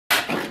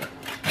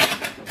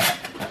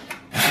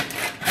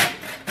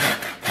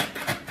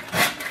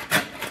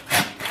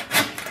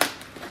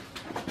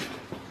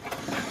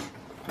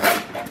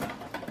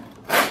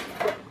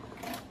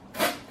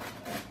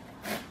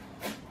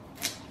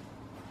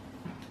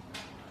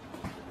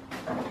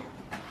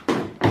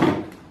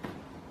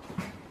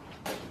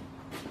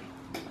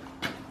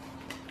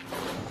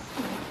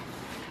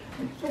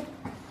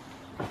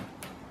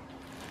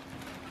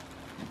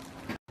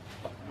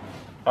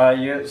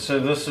Yeah, so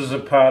this is a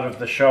part of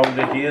the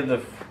shoulder here,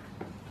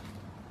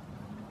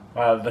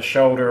 the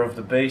shoulder of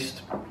the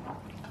beast.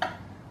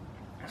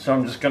 So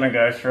I'm just going to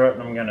go through it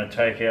and I'm going to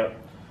take out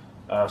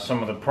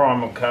some of the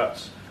primal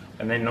cuts,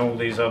 and then all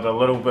these other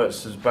little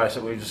bits is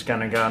basically just going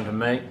to go into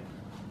meat,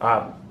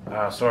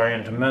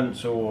 into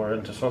mince or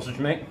into sausage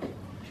meat.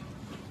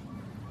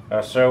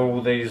 So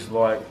all these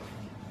like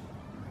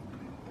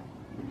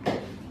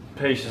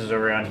pieces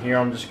around here,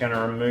 I'm just going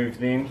to remove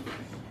them,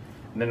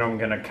 and then I'm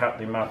going to cut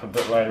them up a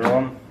bit later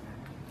on.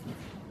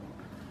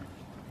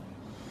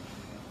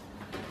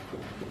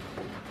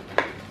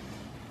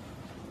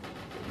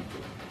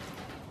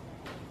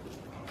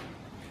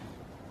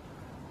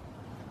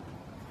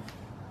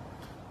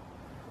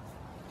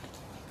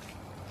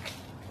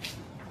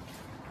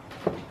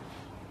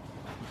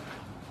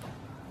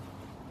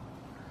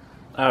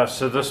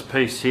 So this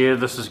piece here,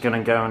 this is going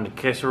to go into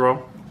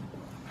casserole.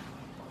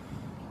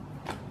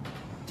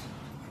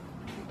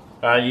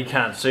 You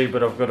can't see,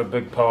 but I've got a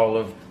big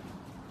pile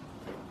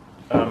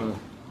of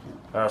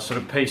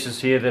sort of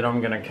pieces here that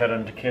I'm going to cut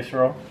into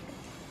casserole.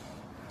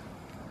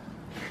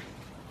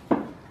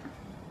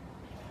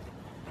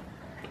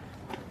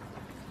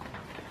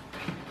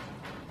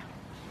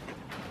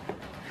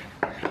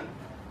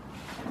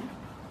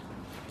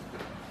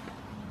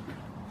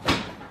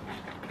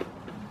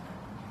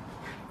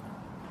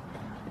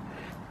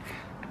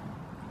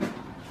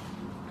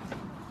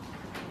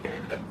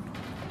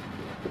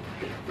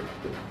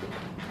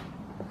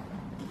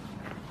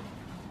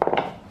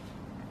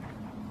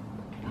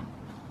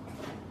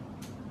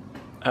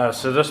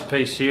 So this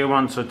piece here,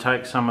 once I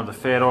take some of the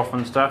fat off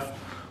and stuff,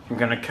 I'm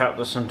going to cut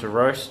this into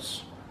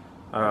roasts.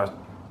 Half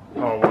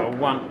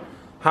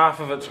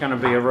of it's going to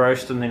be a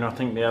roast, and then I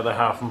think the other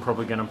half I'm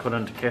probably going to put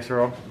into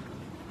casserole.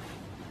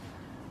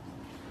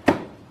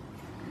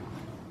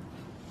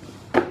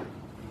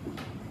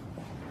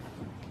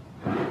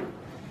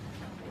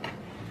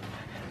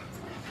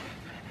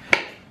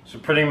 So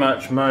pretty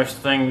much most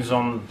things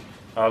on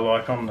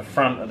the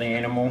front of the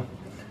animal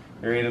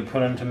are either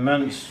put into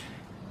mince,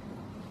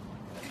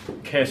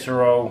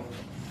 casserole,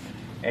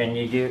 and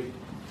you get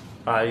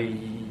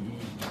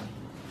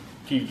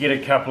a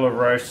couple of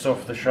roasts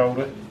off the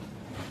shoulder.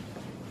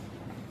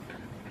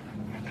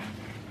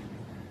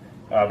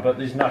 But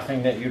there's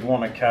nothing that you'd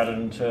want to cut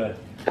into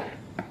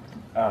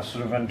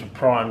sort of into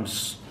prime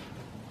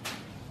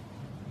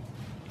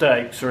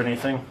steaks or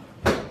anything.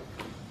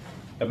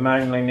 It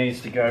mainly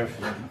needs to go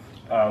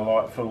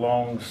for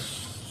long,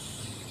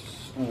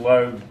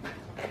 slow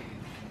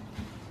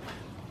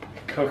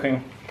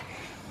cooking.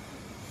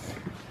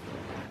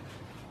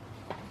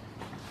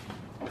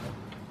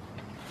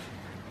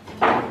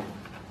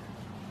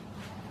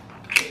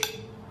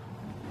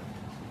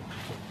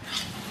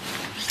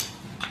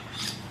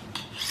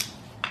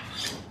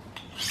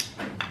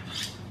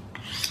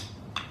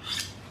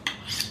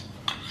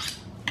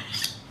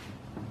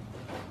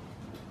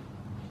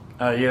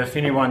 Yeah, if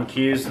anyone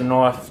cares, the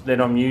knife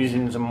that I'm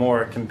using is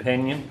more a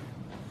companion.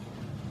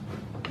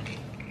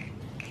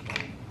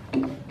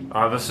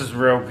 This is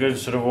real good,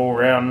 sort of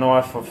all-round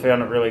knife. I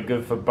found it really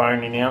good for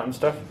boning out and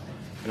stuff,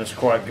 and it's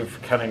quite good for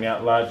cutting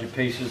out larger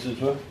pieces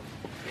as well.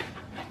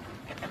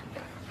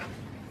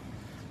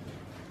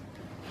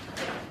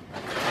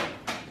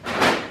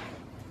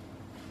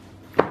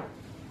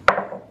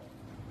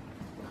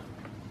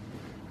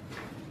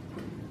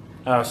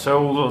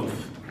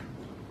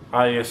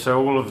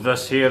 So all of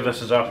this here,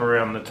 this is up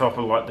around the top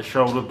of like the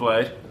shoulder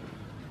blade.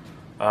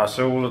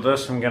 So all of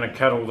this, I'm going to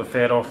cut all the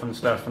fat off and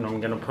stuff, and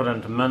I'm going to put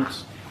into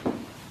mince.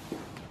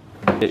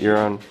 Get your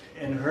own.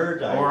 In her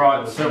day.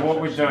 Alright, so what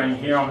we're doing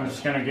here, I'm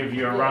just going to give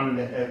you a run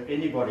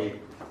anybody,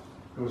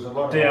 there was a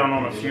lot down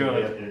on a few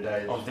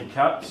of the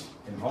cuts.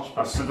 In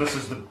hospital. So this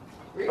is the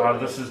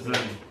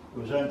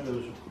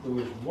there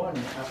was one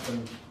up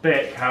in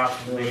back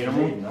half of the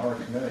animal.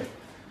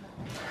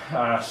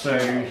 So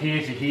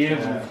here to here,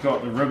 we've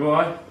got the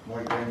ribeye.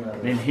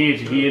 Then here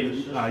to here,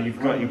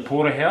 you've got your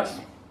porterhouse.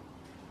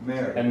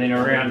 And then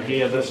around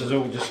here, this is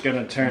all just going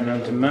to turn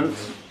into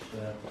mince.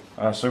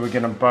 So we're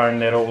going to bone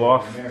that all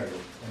off.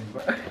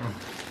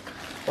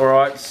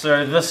 Alright,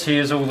 so this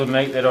here's all the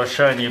meat that I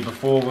showed you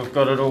before. We've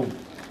got it all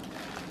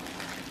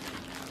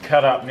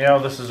cut up now.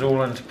 This is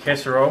all into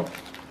casserole.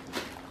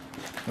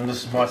 And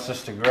this is my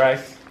sister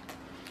Grace.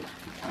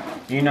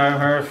 You know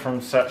her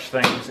from such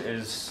things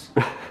as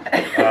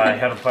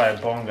how to play a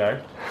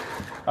bongo.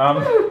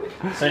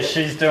 So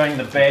she's doing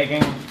the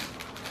bagging.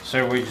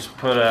 So we just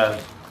put a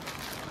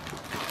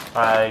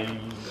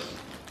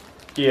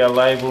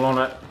label on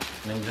it,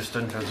 and then just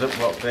into a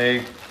Ziploc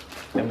bag,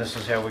 and this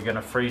is how we're going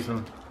to freeze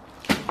them.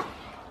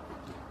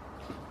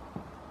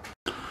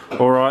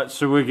 Alright,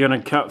 so we're going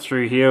to cut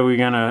through here. We're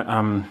going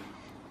to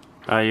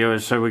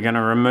so we're going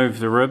to remove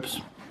the ribs.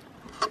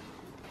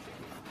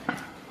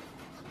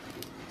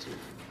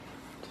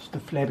 Just the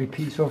flabby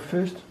piece off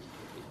first.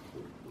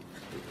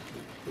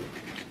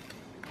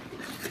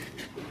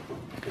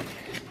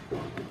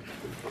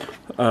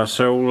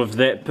 So all of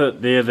that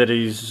bit there that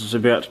he's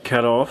about to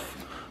cut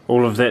off,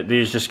 All of that there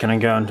is just going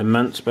to go into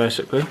mince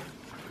basically.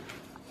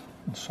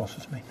 And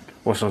sausage meat.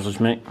 Or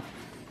sausage meat.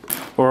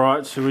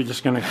 Alright, so we're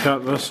just going to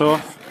cut this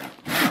off.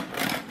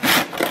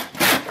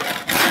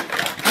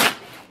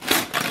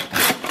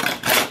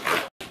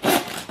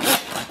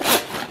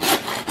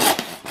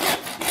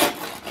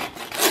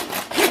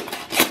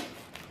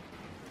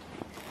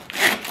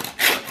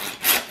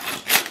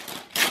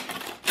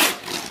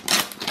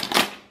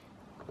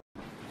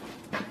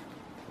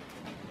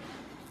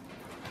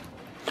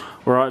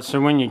 Right,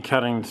 so when you're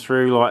cutting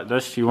through like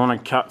this, you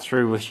want to cut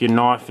through with your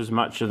knife as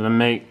much of the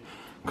meat,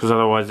 because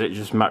otherwise it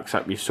just mucks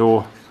up your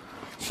saw.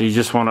 So you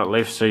just want it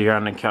left so you're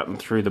only cutting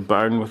through the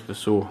bone with the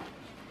saw.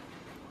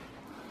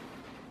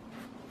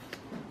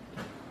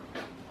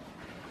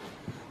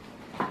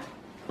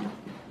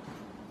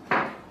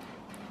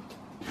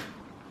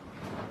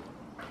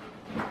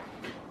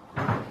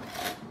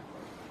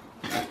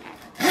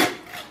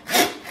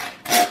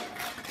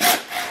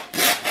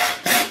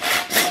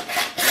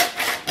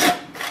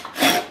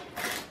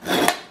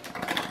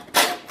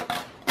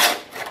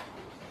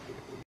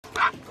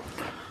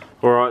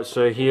 Alright,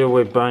 so here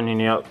we're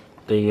boning out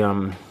the,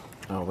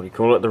 what do you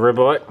call it, the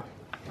ribeye?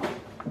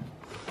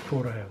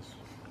 Porterhouse.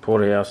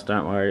 Porterhouse,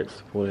 don't worry, it's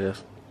the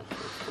porterhouse.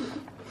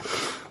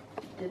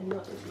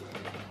 And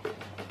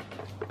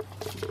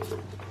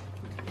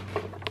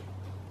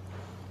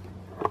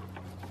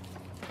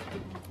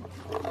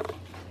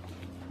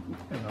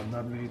I'm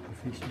not very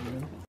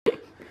professional.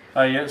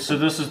 Oh yeah, so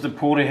this is the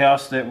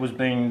porterhouse that was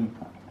being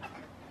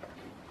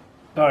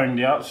boned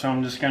out, so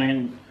I'm just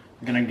going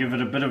to give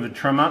it a bit of a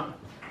trim up.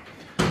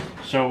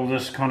 So all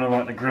this kind of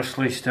like the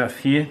gristly stuff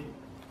here,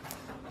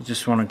 you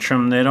just want to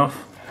trim that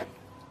off.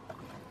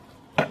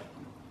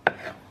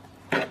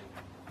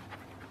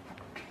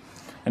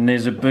 And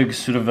there's a big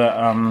sort of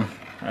a,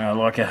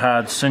 like a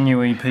hard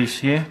sinewy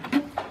piece here,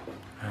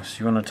 so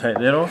you want to take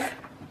that off.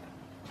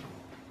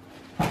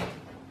 And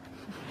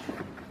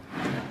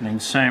then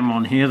same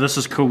on here, this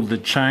is called the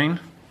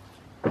chain,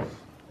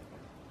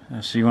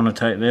 so you want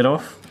to take that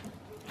off.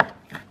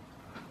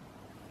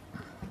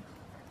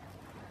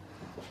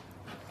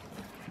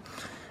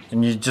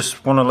 And you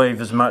just want to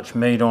leave as much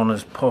meat on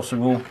as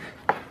possible.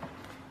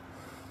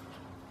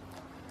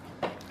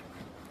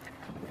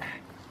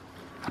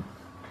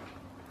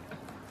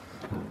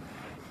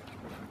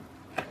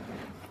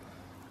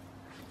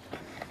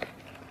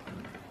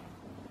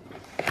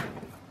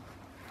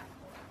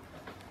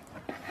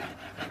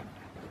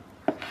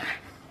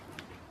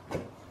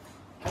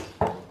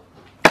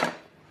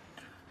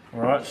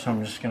 Alright, so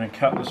I'm just going to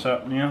cut this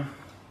up now.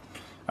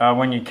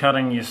 When you're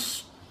cutting your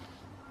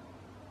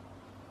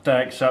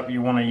steaks up,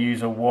 you want to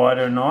use a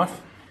wider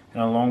knife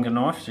and a longer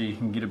knife so you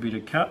can get a better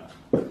cut.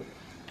 So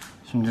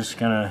I'm just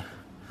going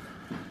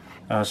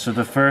to, so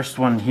the first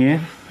one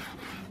here,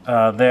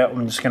 that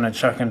I'm just going to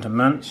chuck into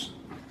mince.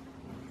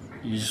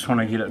 You just want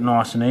to get it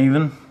nice and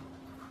even.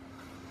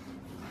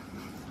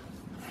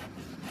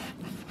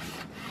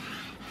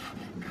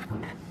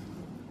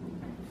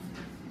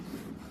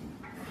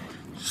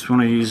 Just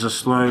want to use a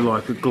slow,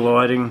 like a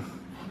gliding,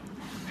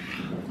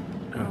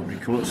 what do you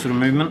call it, sort of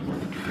movement.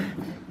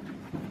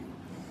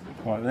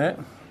 Like that.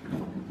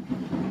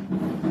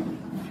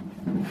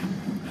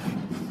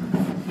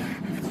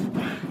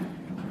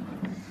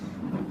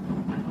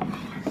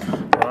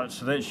 Right,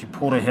 so that's your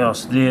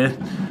porterhouse there.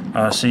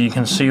 So you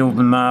can see all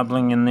the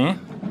marbling in there.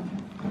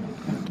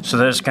 So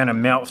that's going to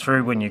melt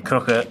through when you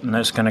cook it, and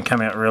that's going to come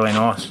out really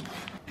nice.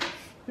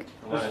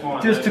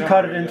 Just to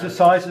cut it into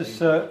sizes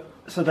so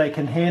they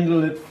can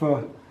handle it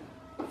for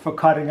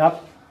cutting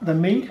up the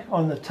meat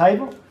on the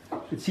table.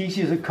 It's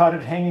easier to cut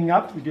it hanging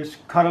up. You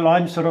just cut a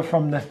line sort of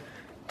from the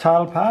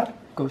tail part,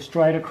 go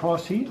straight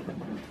across here,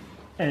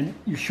 and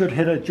you should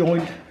hit a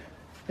joint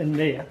in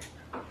there.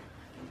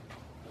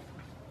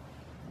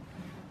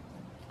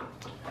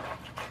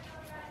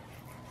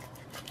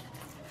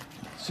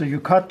 So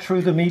you cut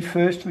through the meat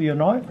first with your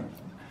knife,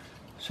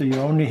 so you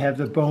only have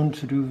the bone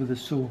to do with the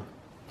saw.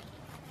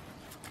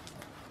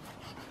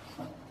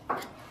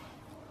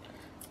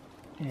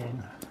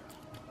 And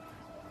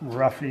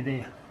roughly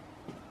there.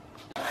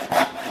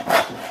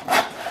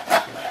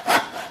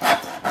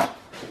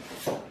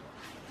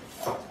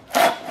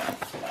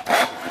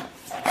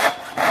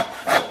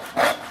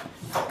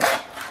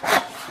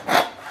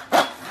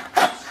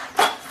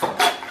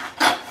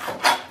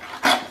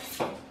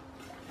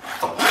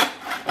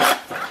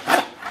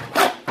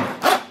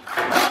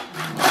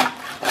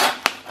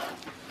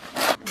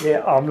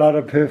 Yeah, I'm not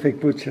a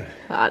perfect butcher.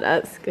 Ah,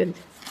 that's good.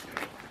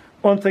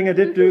 One thing I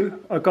did do,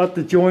 I got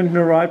the joint in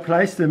the right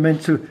place. They're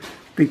meant to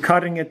be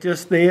cutting it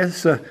just there.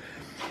 So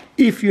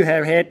if you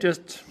have had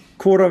just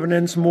 1/4 of an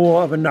inch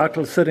more of a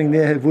knuckle sitting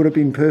there, it would have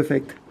been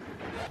perfect.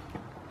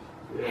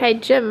 Hey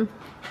Jim,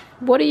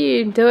 what are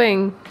you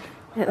doing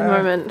at the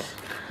moment?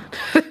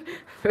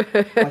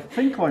 I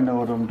think I know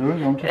what I'm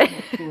doing. I'm just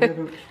not sure how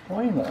to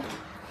explain that.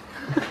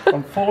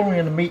 I'm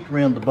following the meat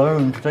around the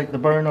bone to take the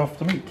bone off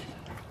the meat.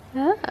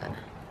 Ah.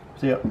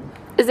 So, yeah.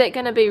 Is that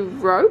going to be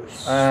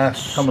roast?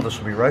 Some of this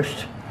will be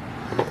roast,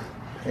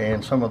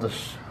 and some of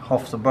this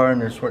off the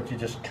bone is what you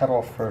just cut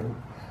off for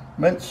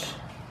mince,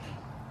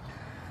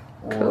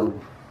 or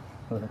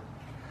the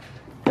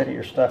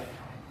fattier stuff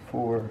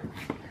for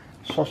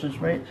sausage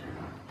meat.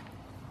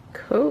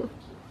 Cool.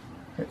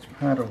 That's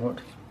part of what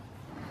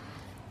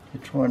you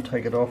try and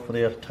take it off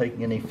without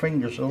taking any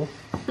fingers off.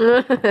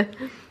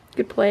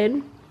 Good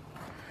plan.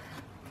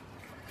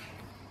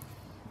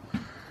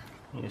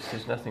 Yes,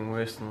 there's nothing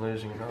worse than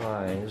losing an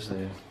eye, is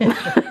there?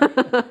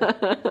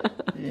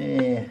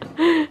 Yeah.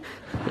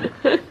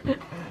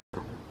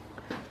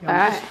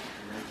 Alright.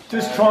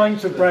 Just trying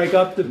to break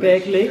up the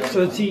back leg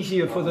so it's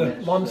easier for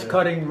the ones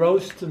cutting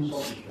roast and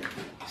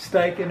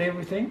steak and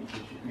everything.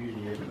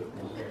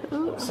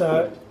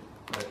 So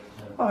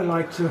I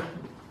like to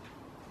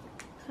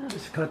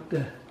just cut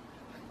the...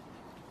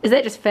 Is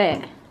that just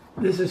fat?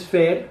 This is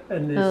fat,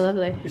 and Oh,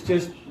 lovely. it's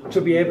just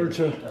to be able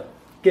to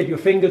get your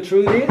finger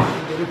through there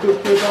and get a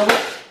good grip of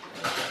it.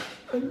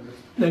 And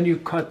then you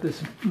cut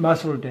this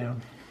muscle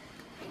down.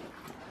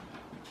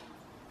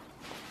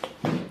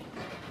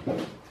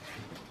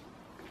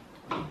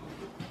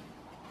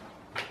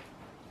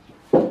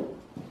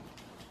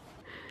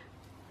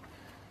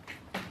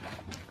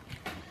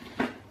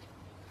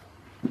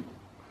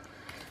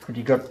 But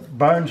you got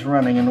bones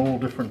running in all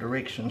different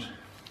directions.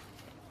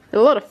 A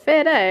lot of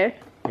fat, eh?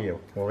 Yeah,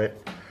 well that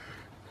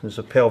is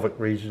the pelvic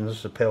region, this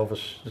is the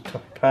pelvis, the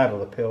top part of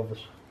the pelvis.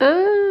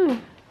 Oh,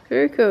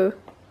 very cool.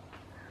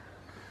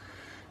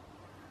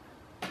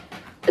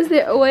 Is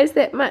there always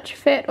that much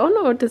fat on,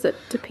 or does it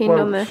depend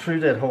on Well, the... through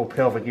that whole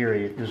pelvic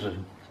area is a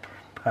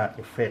part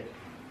of fat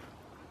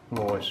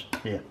lies,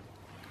 yeah.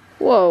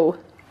 Whoa.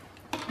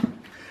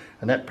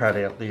 And that part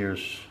out there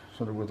is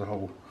sort of where the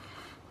whole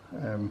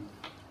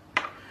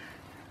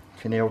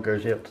canal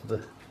goes out to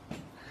the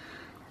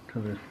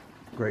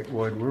great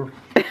wide world.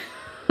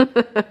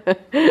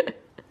 Because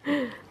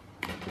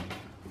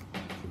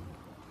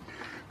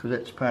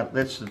that's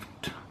the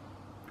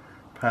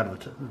part of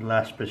the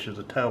last bit of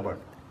the tailbone.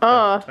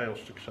 Oh. The tail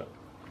sticks up.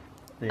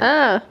 There.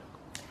 Ah.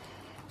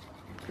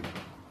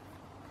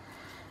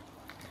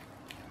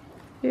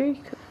 Very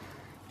cool.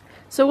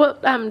 So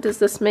what does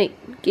this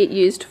meat get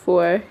used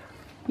for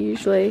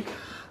usually?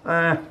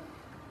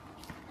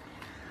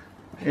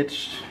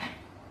 It's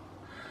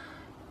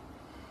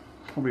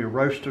probably a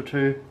roast or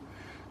two.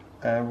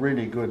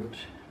 Really good.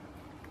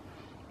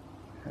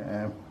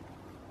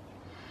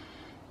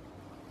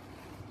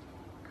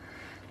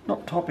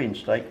 Not top end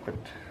steak, but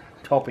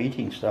top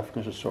eating stuff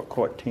because it's sort of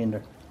quite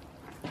tender.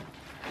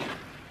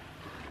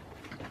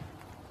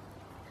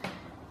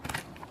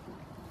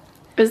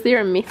 Is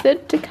there a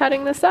method to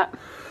cutting this up?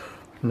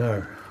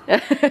 No.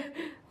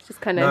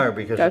 Just kind of No,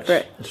 because go for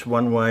it. it's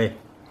one way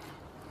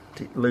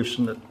to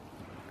loosen it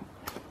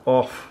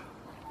off.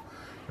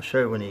 I'll show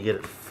you when you get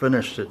it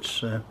finished.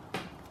 It's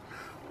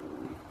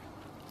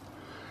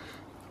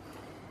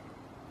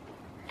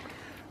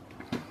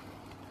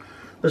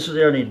this is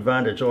the only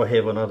advantage I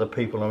have on other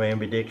people. I'm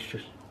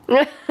ambidextrous.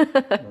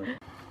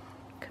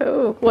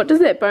 Cool. What does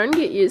that bone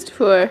get used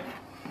for?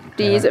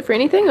 Do you use it for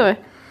anything, or?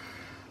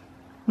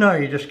 No,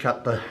 you just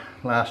cut the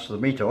last of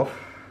the meat off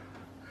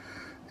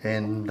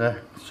and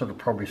sort of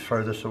probably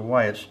throw this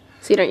away.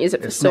 So you don't use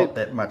it for It's soup? not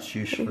that much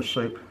use for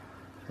soup.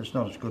 It's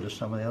not as good as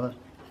some of the others.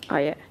 Oh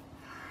yeah.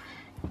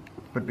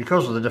 But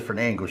because of the different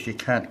angles, you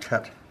can't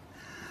cut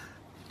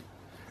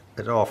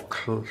it off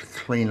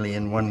cleanly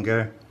in one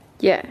go.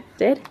 Yeah,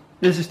 Dad?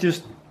 This is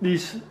just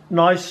these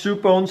nice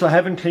soup bones. I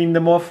haven't cleaned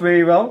them off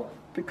very well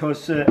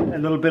because a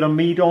little bit of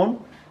meat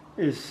on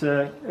is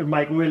it'll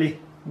make really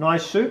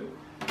nice soup.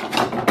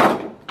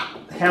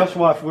 The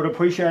housewife would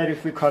appreciate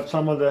if we cut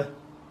some of the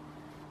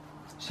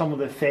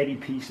fatty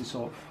pieces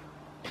off.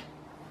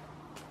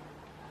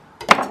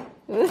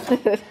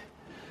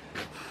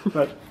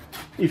 But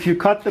if you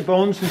cut the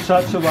bones in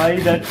such a way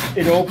that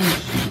it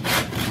opens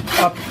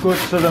up good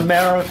so the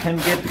marrow can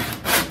get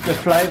the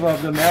flavor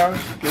of the marrow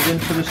get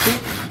into the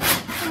soup.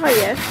 Oh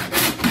yeah.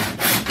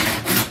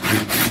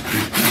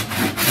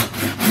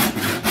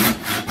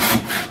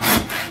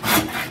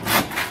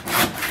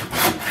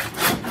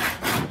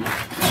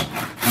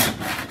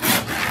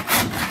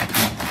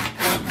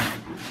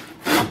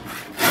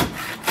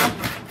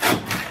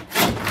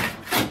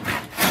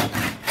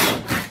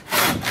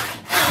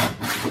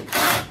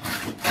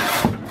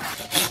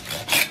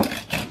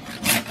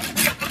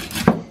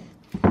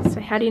 So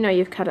how do you know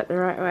you've cut it the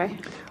right way?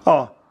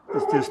 Oh,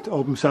 it just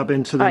opens up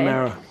into the Oh, yeah.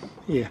 marrow.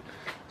 Yeah.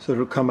 So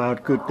it'll come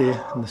out good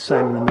there, and the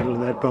same in the middle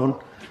of that bone.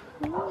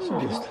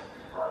 So just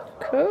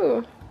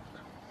Cool.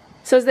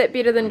 So is that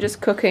better than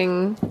just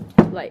cooking,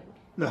 like...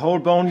 the whole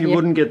bone, you Yep.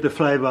 wouldn't get the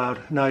flavour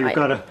out. Now you've Right.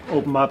 got to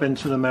open up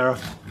into the marrow.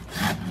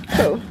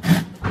 Cool.